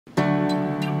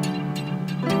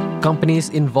Companies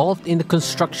involved in the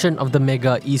construction of the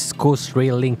mega East Coast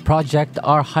Rail Link project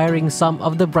are hiring some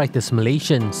of the brightest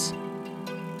Malaysians.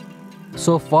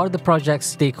 So far, the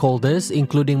project's stakeholders,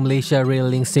 including Malaysia Rail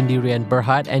Link Sendirian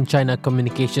Berhad and China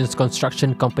Communications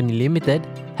Construction Company Limited,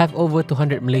 have over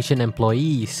 200 Malaysian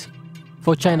employees.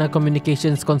 For China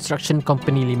Communications Construction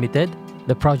Company Limited,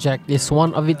 the project is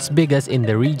one of its biggest in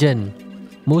the region.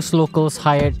 Most locals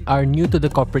hired are new to the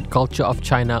corporate culture of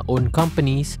China-owned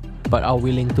companies, but are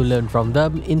willing to learn from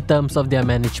them in terms of their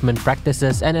management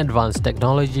practices and advanced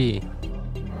technology.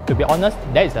 To be honest,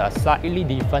 there is a slightly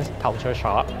different culture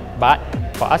shock, but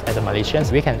for us as a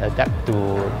Malaysians, we can adapt to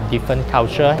different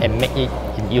culture and make it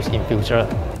in use in future.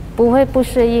 不会不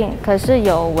适应，可是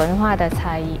有文化的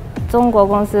差异。中国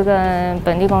公司跟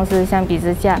本地公司相比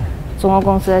之下，中国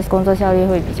公司的工作效率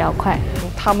会比较快。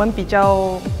他们比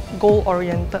较 goal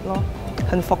oriented 咯，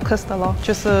很 focused 的咯，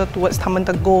就是 towards 他们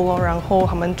的 goal 咯，然后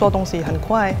他们做东西很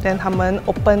快， then 他们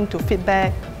open to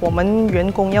feedback。我们员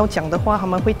工要讲的话，他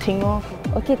们会听咯。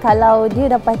Okey, kalau dia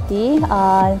dapati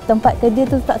tempat kerja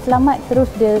tu tak selamat, terus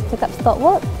dia cakap stop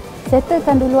work,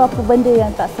 settlekan dulu apa benda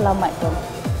yang tak selamat tu.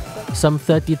 Some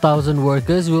 30,000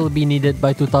 workers will be needed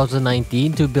by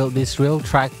 2019 to build this rail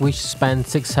track, which spans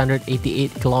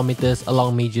 688 kilometers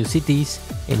along major cities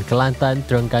in Kelantan,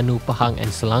 Terengganu, Pahang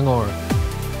and Selangor.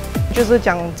 就是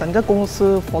讲整个公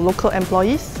司 for local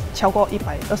employees 超过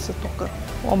120多个。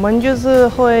我们就是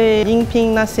会应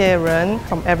聘那些人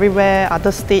from everywhere,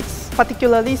 other states,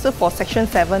 particularly 是 for Section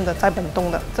 7的在本洞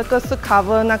的，这个是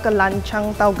cover 那个兰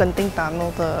昌到跟丁达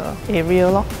诺的 area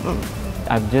咯。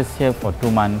I'm just here for 2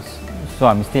 months, so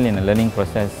I'm still in a learning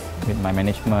process with my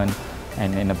management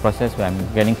and in a process where I'm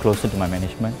getting closer to my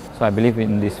management. So I believe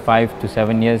in this 5 to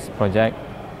 7 years project,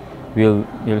 we'll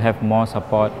have more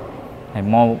support and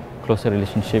more closer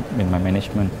relationship with my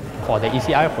management. For the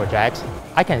ECI projects,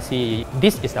 I can see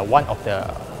this is one of the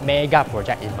mega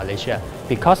project in Malaysia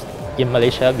because in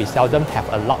Malaysia we seldom have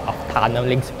a lot of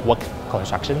tunneling work,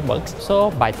 construction works. So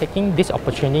by taking this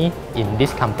opportunity in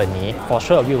this company, for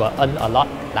sure we will earn a lot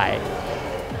like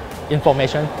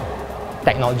information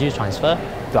technology transfer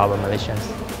to our Malaysians.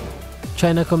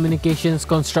 China Communications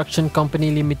Construction Company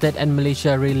Limited and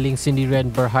Malaysia Rail Link Sendirian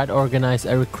Berhad organized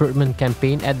a recruitment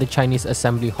campaign at the Chinese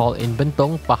Assembly Hall in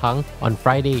Bentong, Pahang on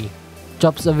Friday.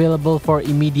 Jobs available for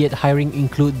immediate hiring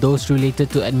include those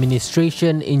related to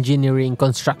administration, engineering,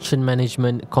 construction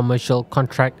management, commercial,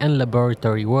 contract and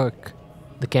laboratory work.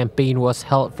 The campaign was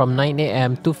held from 9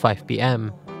 a.m. to 5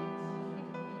 p.m.